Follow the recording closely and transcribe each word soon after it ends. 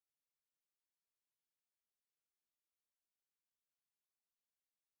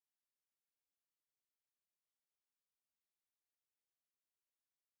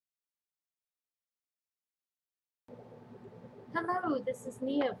Hello, this is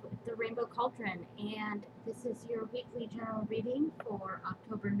Nia with the Rainbow Cauldron, and this is your weekly general reading for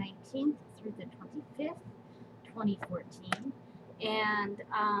October 19th through the 25th, 2014. And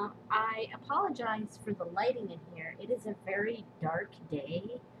I apologize for the lighting in here. It is a very dark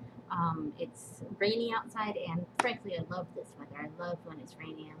day. It's rainy outside, and frankly, I love this weather. I love when it's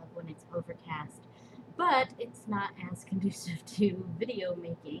rainy, I love when it's overcast, but it's not as conducive to video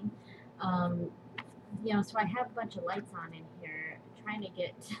making. Um, so I have a bunch of lights on in here trying to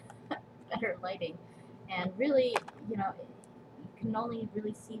get better lighting. And really, you can only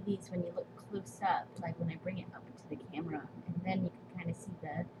really see these when you look close up, like when I bring it up to the camera. And then you can kind of see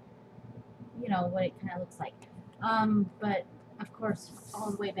what it kind of looks like. But of course,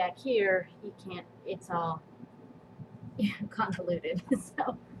 all the way back here, you can't, it's all convoluted.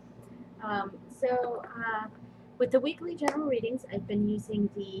 Um, so, uh, with the weekly general readings, I've been using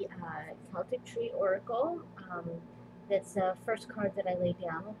the Celtic Tree Oracle. That's the first card that I lay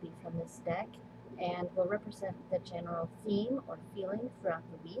down will be from this deck and will represent the general theme or feeling throughout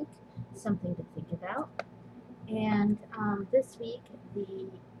the week, something to think about. And this week,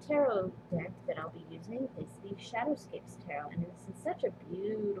 the tarot deck that I'll be using is the Shadowscapes Tarot, and this is such a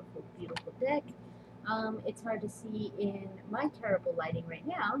beautiful, beautiful deck. It's hard to see in my terrible lighting right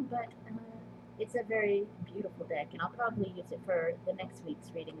now, but it's a very beautiful deck, and I'll probably use it for the next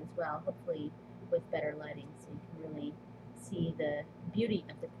week's reading as well, hopefully with better lighting, so you can really see the beauty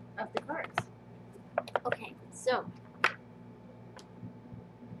of the cards. Okay, so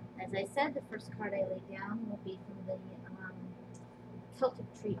as I said, the first card I laid down will be from the Celtic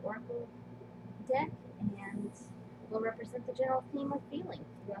Tree Oracle deck, and will represent the general theme or feeling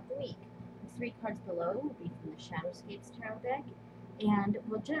throughout the week. The three cards below will be from the Shadowscapes Tarot deck, and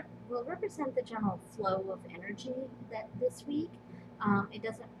will represent the general flow of energy that this week. It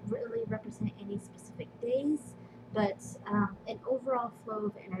doesn't really represent any specific days, but an overall flow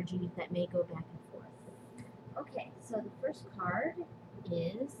of energy that may go back and forth. Okay, so the first card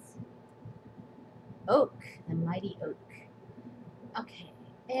is Oak, the Mighty Oak. Okay,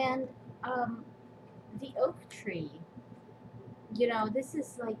 and the oak tree, this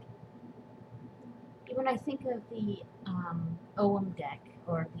is like, when I think of the Ogham deck,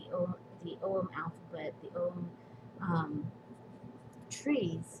 or the Ogham alphabet, the Ogham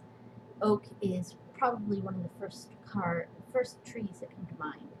trees, oak is probably one of the first trees that come to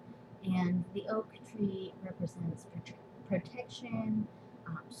mind. And the oak tree represents protection,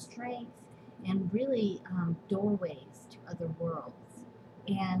 strength, and really doorways to other worlds.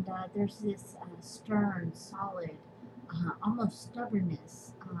 And there's this stern, solid, almost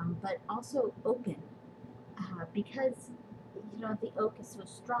stubbornness, but also open, because the oak is so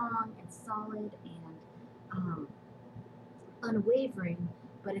strong and solid and unwavering,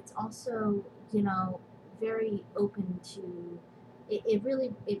 but it's also very open to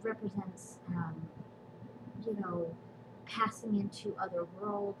it represents passing into other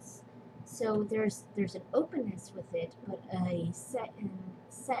worlds. So there's an openness with it, but a set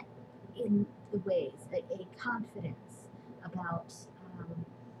in the ways, a confidence about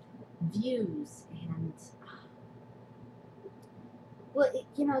views and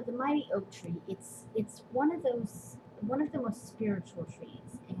the mighty oak tree. It's one of the most spiritual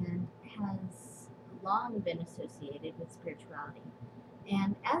trees, and has long been associated with spirituality.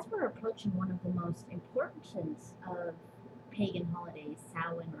 And as we're approaching one of the most important of pagan holidays,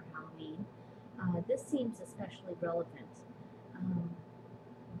 Samhain or Halloween, this seems especially relevant. Um,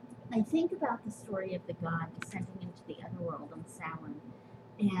 I think about the story of the god descending into the otherworld on Samhain,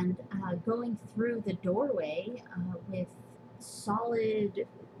 and going through the doorway with solid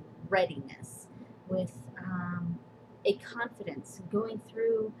readiness, with a confidence, going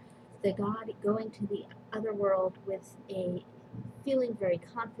through the god, going to the other world with a feeling very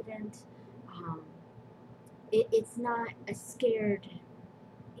confident. Um, it's not a scared,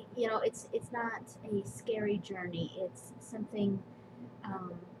 it's not a scary journey. It's something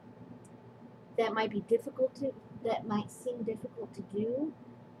um, that might be that might seem difficult to do,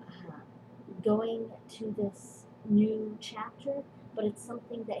 uh, going to this new chapter, but it's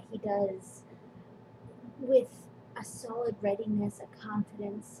something that he does with a solid readiness, a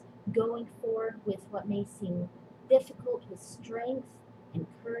confidence, going forward with what may seem difficult with strength and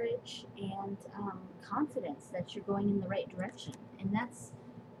courage and confidence that you're going in the right direction. And that's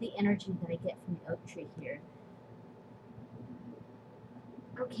the energy that I get from the oak tree here.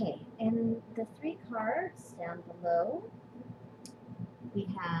 Okay, and the three cards down below, we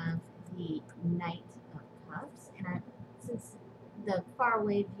have the Knight of Cups, and since the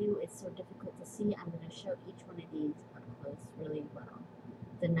faraway view is so difficult to see, I'm going to show each one of these up close really well.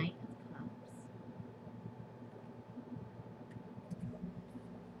 The Knight of Cups.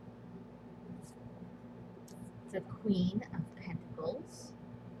 the Queen of Pentacles.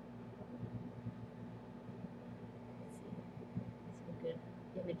 Some good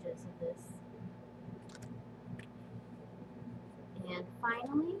images of this. And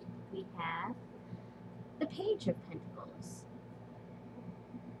finally, we have the Page of Pentacles.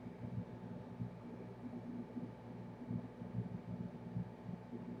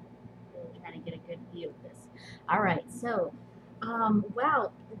 Really trying to get a good view of this. All right, so,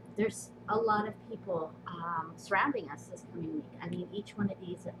 wow, there's a lot of people surrounding us this coming week. I mean, each one of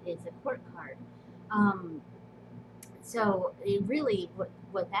these is a court card. So it really,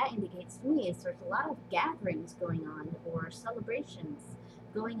 what that indicates to me is there's a lot of gatherings going on or celebrations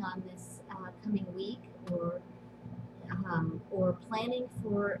going on this coming week, or planning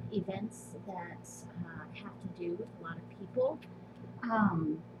for events that have to do with a lot of people.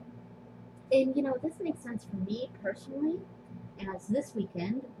 And you know, this makes sense for me personally, as this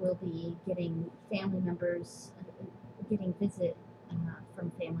weekend we'll be getting family members, getting visit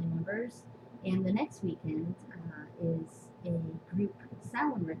from family members, and the next weekend is a group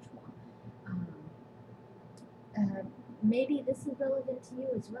Samhain ritual. Um, Maybe this is relevant to you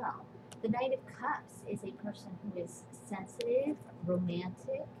as well. The Knight of Cups is a person who is sensitive,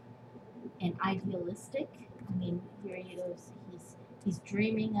 romantic, and idealistic. I mean, here he goes. He's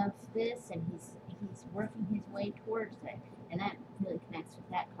dreaming of this, and he's working his way towards it, and that really connects with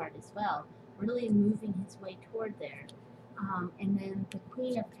that card as well. Really moving his way toward there. And then the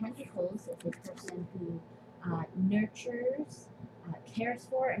Queen of Pentacles is a person who nurtures, cares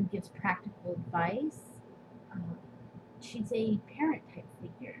for, and gives practical advice. She's a parent type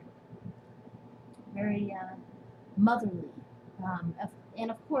figure, very motherly. And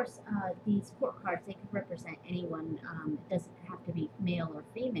of course, these court cards, they could represent anyone. It doesn't have to be male or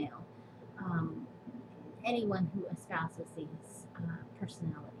female. Anyone who espouses these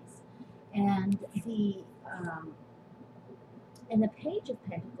personalities. And the Page of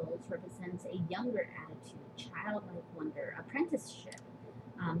Pentacles represents a younger attitude, childlike wonder, apprenticeship,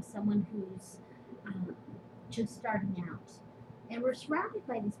 someone who's just starting out. And we're surrounded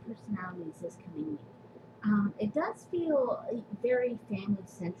by these personalities this coming week. It does feel very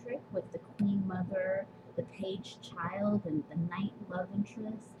family-centric with the Queen Mother, the Page Child, and the Knight love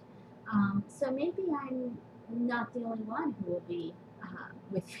interest. So maybe I'm not the only one who will be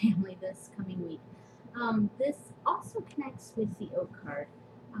with family this coming week. This also connects with the Oak card.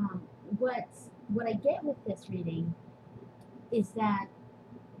 What I get with this reading is that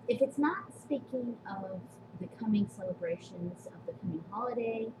if it's not speaking of the coming celebrations of the coming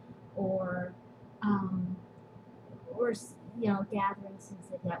holiday, or you know, gatherings, things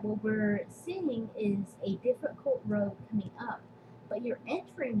like that, what we're seeing is a difficult road coming up, but you're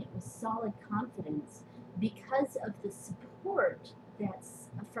entering it with solid confidence because of the support that's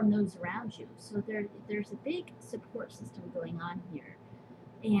from those around you. So there's a big support system going on here,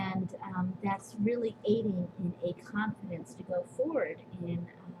 and that's really aiding in a confidence to go forward in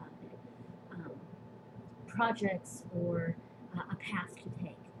projects or a path to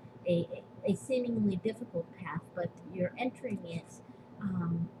take, a seemingly difficult path, but you're entering it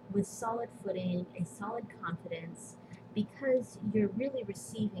with solid footing, a solid confidence, because you're really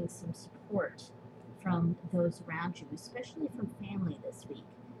receiving some support from those around you, especially from family this week.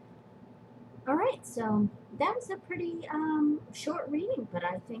 All right, so that was a pretty short reading, but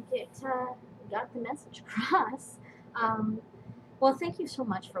I think it got the message across. Well, thank you so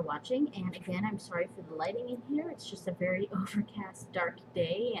much for watching, and again, I'm sorry for the lighting in here. It's just a very overcast, dark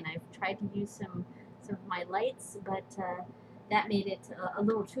day, and I've tried to use some of my lights, but that made it a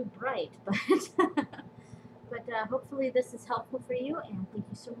little too bright. But hopefully this is helpful for you, and thank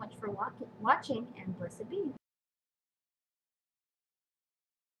you so much for watching, and blessed be.